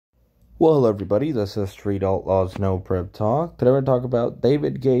Well, hello everybody, this is Street Outlaws No Prep Talk. Today we're going to talk about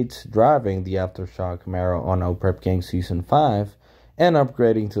David Gates driving the Aftershock Camaro on No Prep Gang Season 5 and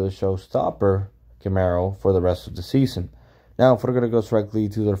upgrading to the Showstopper Camaro for the rest of the season. Now, if we're going to go directly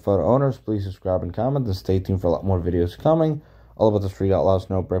to their photo owners, please subscribe and comment and stay tuned for a lot more videos coming, all about the Street Outlaws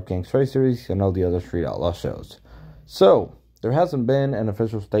No Prep Gang Race Series and all the other Street Outlaw shows. So, there hasn't been an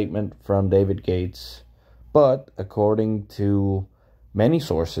official statement from David Gates, but according to many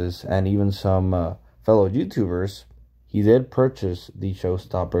sources and even some fellow YouTubers, he did purchase the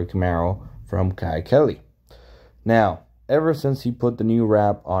Showstopper Camaro from Kelley. Now, ever since he put the new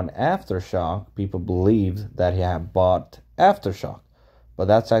wrap on Aftershock, people believed that he had bought Aftershock, but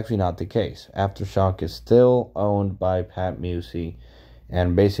that's actually not the case. Aftershock is still owned by Pat Musey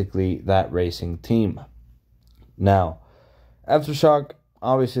and basically that racing team. Now, Aftershock,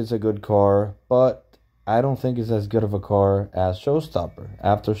 obviously it's a good car, but I don't think it's as good of a car as Showstopper.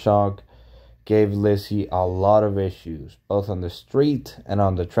 Aftershock gave Lizzie a lot of issues, both on the street and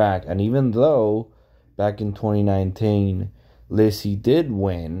on the track. And even though back in 2019, Lizzie did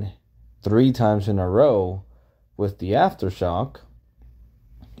win 3 times in a row with the Aftershock,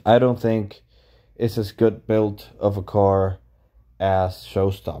 I don't think it's as good built of a car as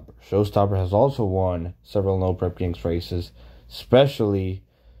Showstopper. Showstopper has also won several No Prep Gangs races, especially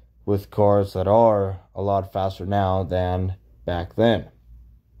with cars that are a lot faster now than back then.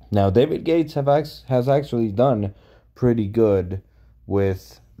 Now, David Gates has actually done pretty good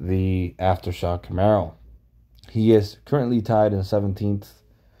with the Aftershock Camaro. He is currently tied in 17th,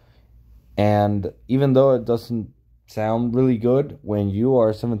 and even though it doesn't sound really good when you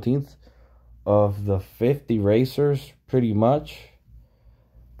are 17th of the 50 racers pretty much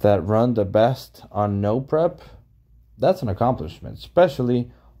that run the best on no prep, that's an accomplishment,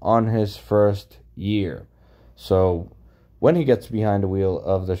 especially on his first year. So when he gets behind the wheel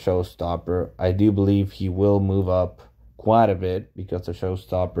of the Showstopper, I do believe he will move up quite a bit, because the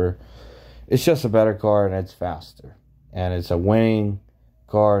Showstopper is just a better car and it's faster, and it's a winning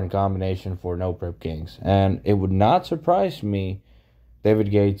car in combination for No Prep Gangs. And it would not surprise me David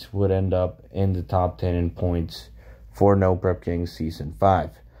Gates would end up in the top 10 in points for No Prep Gangs Season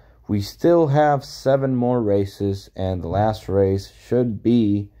 5. We still have 7 more races, and the last race should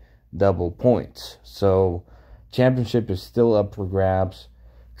be double points. So, championship is still up for grabs.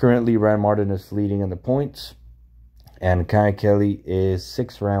 Currently, Ryan Martin is leading in the points, and Kelley is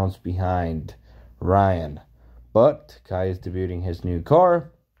 6 rounds behind Ryan. But Kai is debuting his new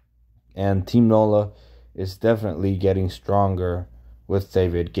car, and Team NOLA is definitely getting stronger with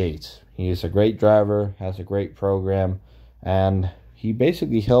David Gates. He is a great driver, has a great program, and he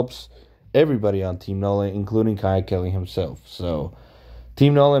basically helps everybody on Team NOLA, including Kelley himself. So,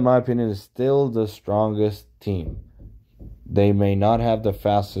 Team NOLA, in my opinion, is still the strongest team. They may not have the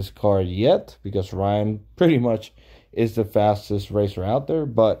fastest car yet, because Ryan pretty much is the fastest racer out there,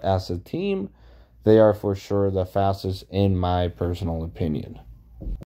 but as a team, they are for sure the fastest in my personal opinion.